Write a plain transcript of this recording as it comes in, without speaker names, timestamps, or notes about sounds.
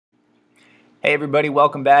Hey everybody,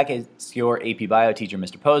 welcome back. It's your AP Bio teacher,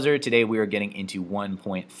 Mr. Poser. Today we are getting into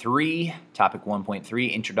 1.3, topic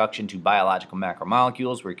 1.3, Introduction to Biological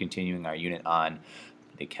Macromolecules. We're continuing our unit on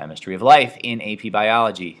the chemistry of life in AP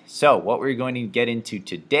Biology. So what we're going to get into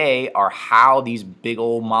today are how these big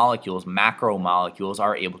old molecules, macromolecules,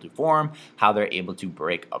 are able to form, how they're able to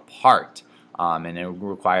break apart. And it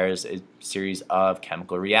requires a series of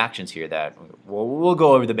chemical reactions here that we'll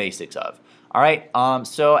go over the basics of. All right,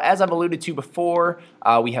 so as I've alluded to before,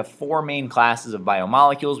 we have four main classes of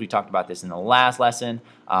biomolecules. We talked about this in the last lesson.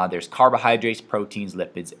 There's carbohydrates, proteins,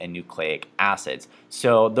 lipids, and nucleic acids.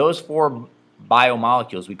 So those four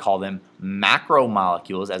biomolecules, we call them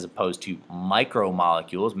macromolecules as opposed to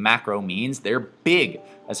micromolecules. Macro means they're big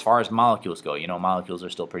as far as molecules go. You know, molecules are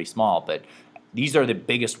still pretty small, but these are the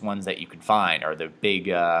biggest ones that you can find, are the big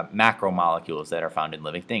macromolecules that are found in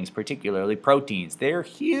living things, particularly proteins. They're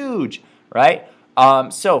huge, right?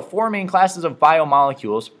 So four main classes of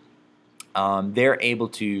biomolecules. They're able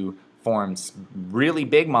to form really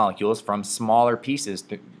big molecules from smaller pieces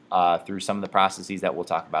through some of the processes that we'll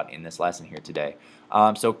talk about in this lesson here today.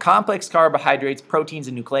 So complex carbohydrates, proteins,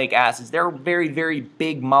 and nucleic acids, they're very, very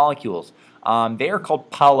big molecules. They are called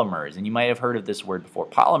polymers, and you might have heard of this word before.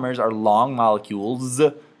 Polymers are long molecules,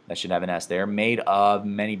 that should have an S there, made of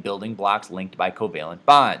many building blocks linked by covalent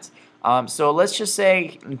bonds. So let's just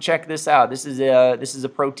say, check this out. This is a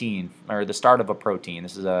protein, or the start of a protein.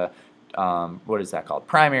 This is a what is that called?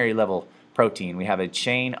 Primary level protein. We have a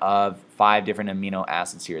chain of 5 different amino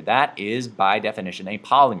acids here. That is, by definition, a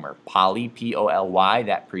polymer. Poly, P-O-L-Y.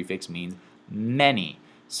 That prefix means many.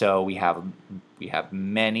 So we have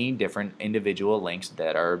many different individual links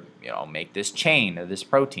that are, make this chain of this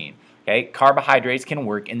protein. Okay, carbohydrates can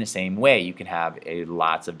work in the same way. You can have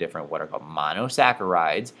lots of different what are called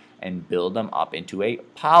monosaccharides and build them up into a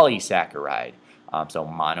polysaccharide. So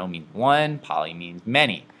mono means one, poly means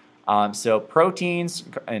many. So proteins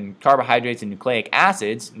and carbohydrates and nucleic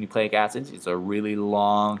acids is a really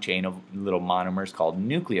long chain of little monomers called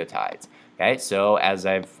nucleotides. Okay, so as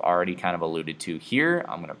I've already kind of alluded to here,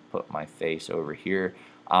 I'm going to put my face over here.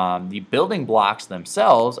 The building blocks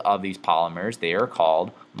themselves of these polymers, they are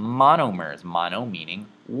called monomers. Mono meaning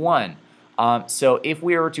one. So if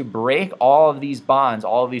we were to break all of these bonds,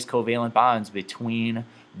 all of these covalent bonds between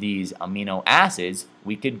these amino acids,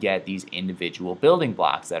 we could get these individual building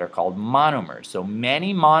blocks that are called monomers. So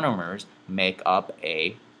many monomers make up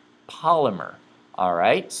a polymer. All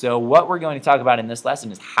right, so what we're going to talk about in this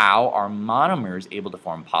lesson is how are monomers able to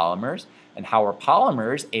form polymers, and how are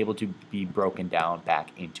polymers able to be broken down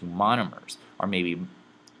back into monomers, or maybe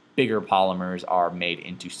bigger polymers are made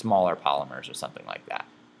into smaller polymers or something like that.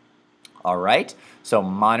 All right, so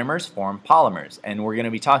monomers form polymers, and we're going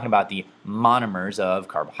to be talking about the monomers of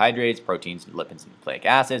carbohydrates, proteins, lipids, and nucleic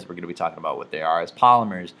acids. We're going to be talking about what they are as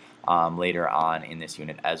polymers later on in this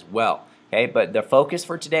unit as well. Okay, but the focus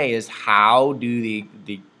for today is how do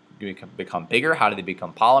they become bigger, how do they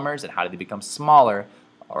become polymers, and how do they become smaller,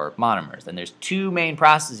 or monomers. And there's two main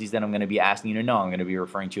processes that I'm going to be asking you to know. I'm going to be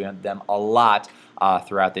referring to them a lot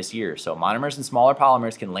throughout this year. So monomers and smaller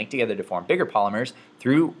polymers can link together to form bigger polymers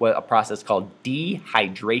through a process called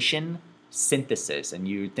dehydration synthesis. And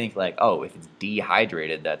you think like, oh, if it's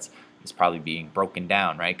dehydrated, it's probably being broken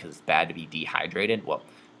down, right? Because it's bad to be dehydrated. Well,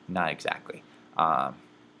 not exactly.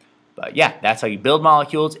 But yeah, that's how you build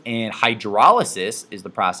molecules, and hydrolysis is the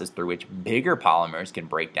process through which bigger polymers can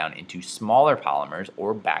break down into smaller polymers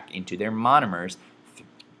or back into their monomers.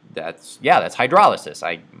 That's hydrolysis.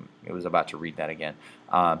 I was about to read that again,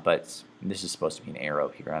 but this is supposed to be an arrow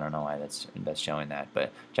here. I don't know why that's showing that,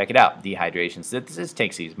 but check it out. Dehydration synthesis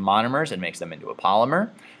takes these monomers and makes them into a polymer,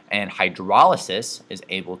 and hydrolysis is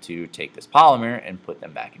able to take this polymer and put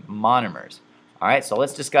them back in monomers. All right, so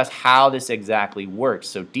let's discuss how this exactly works.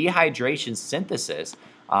 So dehydration synthesis,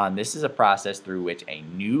 this is a process through which a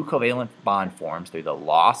new covalent bond forms through the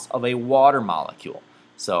loss of a water molecule.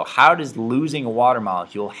 So how does losing a water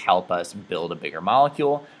molecule help us build a bigger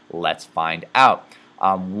molecule? Let's find out.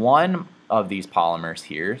 One of these polymers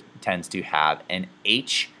here tends to have an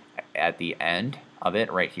H at the end of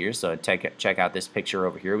it right here. So check out this picture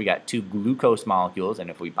over here. We got two glucose molecules, and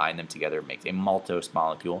if we bind them together, it makes a maltose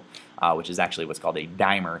molecule, which is actually what's called a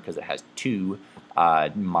dimer because it has two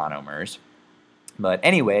monomers. But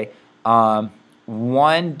anyway,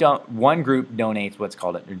 one group donates what's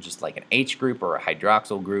called just like an H group or a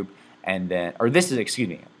hydroxyl group, and then, or this is, excuse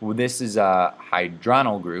me, this is a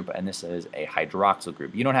hydronyl group, and this is a hydroxyl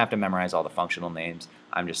group. You don't have to memorize all the functional names.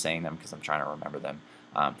 I'm just saying them because I'm trying to remember them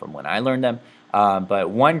from when I learned them. But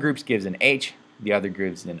one group gives an H, the other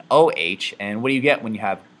gives an OH, and what do you get when you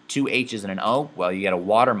have two H's and an O? Well, you get a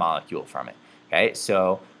water molecule from it. Okay,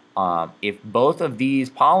 so if both of these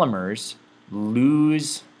polymers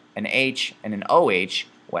lose an H and an OH,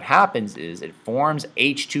 what happens is it forms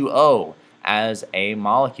H2O as a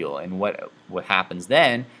molecule. And what happens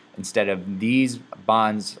then, instead of these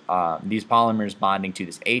bonds, these polymers bonding to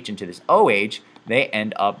this H and to this OH, they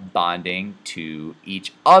end up bonding to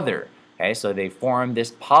each other. Okay, so they form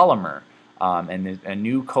this polymer, and a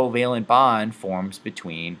new covalent bond forms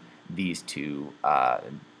between these two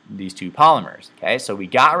polymers. Okay, so we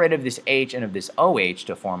got rid of this H and of this OH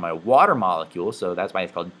to form a water molecule, so that's why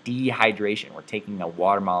it's called dehydration. We're taking a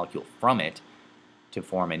water molecule from it to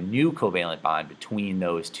form a new covalent bond between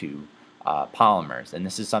those two polymers. And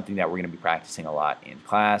this is something that we're going to be practicing a lot in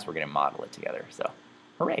class. We're going to model it together, so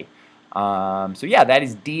hooray. So yeah, that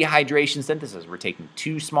is dehydration synthesis. We're taking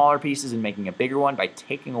two smaller pieces and making a bigger one by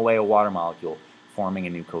taking away a water molecule, forming a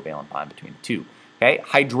new covalent bond between the two. Okay,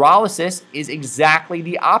 hydrolysis is exactly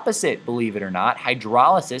the opposite, believe it or not.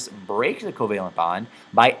 Hydrolysis breaks a covalent bond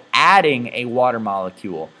by adding a water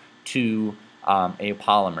molecule to a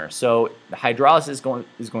polymer. So the hydrolysis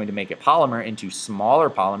is going to make a polymer into smaller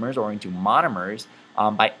polymers or into monomers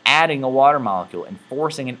by adding a water molecule and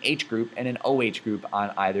forcing an H group and an OH group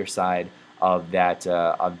on either side of that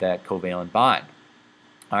covalent bond.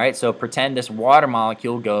 All right, so pretend this water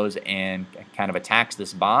molecule goes and kind of attacks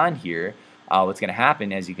this bond here. What's going to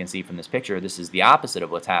happen, as you can see from this picture, this is the opposite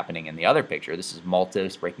of what's happening in the other picture. This is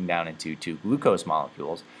maltose breaking down into two glucose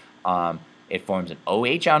molecules. It forms an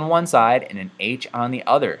OH on one side and an H on the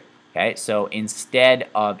other. Okay, so instead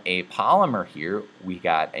of a polymer here, we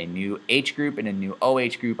got a new H group and a new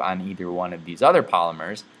OH group on either one of these other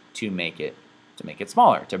polymers to make it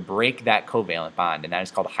smaller, to break that covalent bond, and that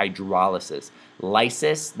is called hydrolysis.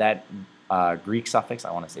 Lysis, that Greek suffix,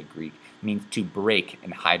 I want to say Greek, means to break,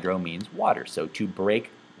 and hydro means water, so to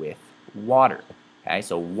break with water. Okay,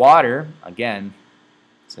 so water, again,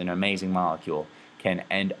 it's an amazing molecule, can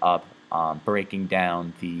end up breaking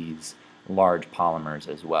down these large polymers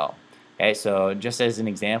as well. Okay, so just as an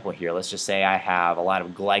example here, let's just say I have a lot of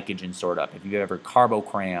glycogen stored up. If you've ever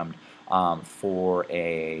carbocrammed for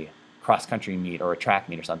a cross-country meet or a track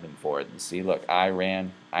meet or something before, see, look, I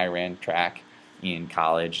ran track in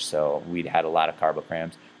college, so we'd had a lot of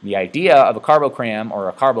carbocrams. The idea of a carbocram or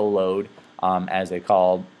a carbo load, as they're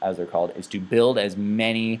called, is to build as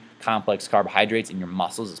many complex carbohydrates in your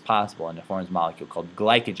muscles as possible, and it forms a molecule called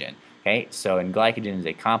glycogen. Okay, so and glycogen is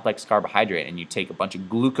a complex carbohydrate, and you take a bunch of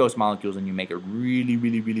glucose molecules and you make a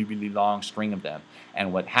really long string of them.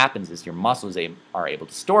 And what happens is your muscles are able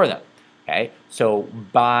to store them. Okay, so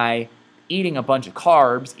by eating a bunch of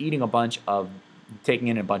carbs, taking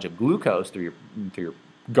in a bunch of glucose through your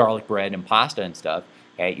garlic bread and pasta and stuff,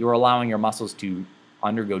 okay, you're allowing your muscles to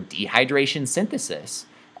undergo dehydration synthesis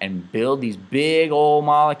and build these big old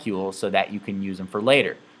molecules so that you can use them for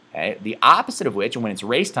later. Okay? The opposite of which, when it's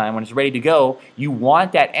race time, when it's ready to go, you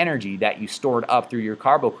want that energy that you stored up through your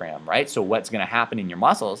carbocram, right? So what's going to happen in your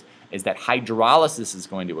muscles is that hydrolysis is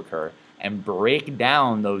going to occur and break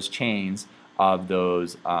down those chains of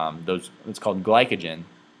those it's called glycogen,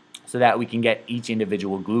 so that we can get each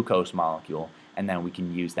individual glucose molecule, and then we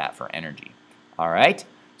can use that for energy. All right?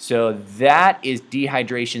 So that is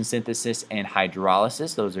dehydration synthesis and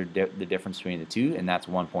hydrolysis. Those are the difference between the two, and that's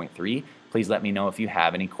 1.3. Please let me know if you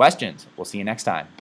have any questions. We'll see you next time.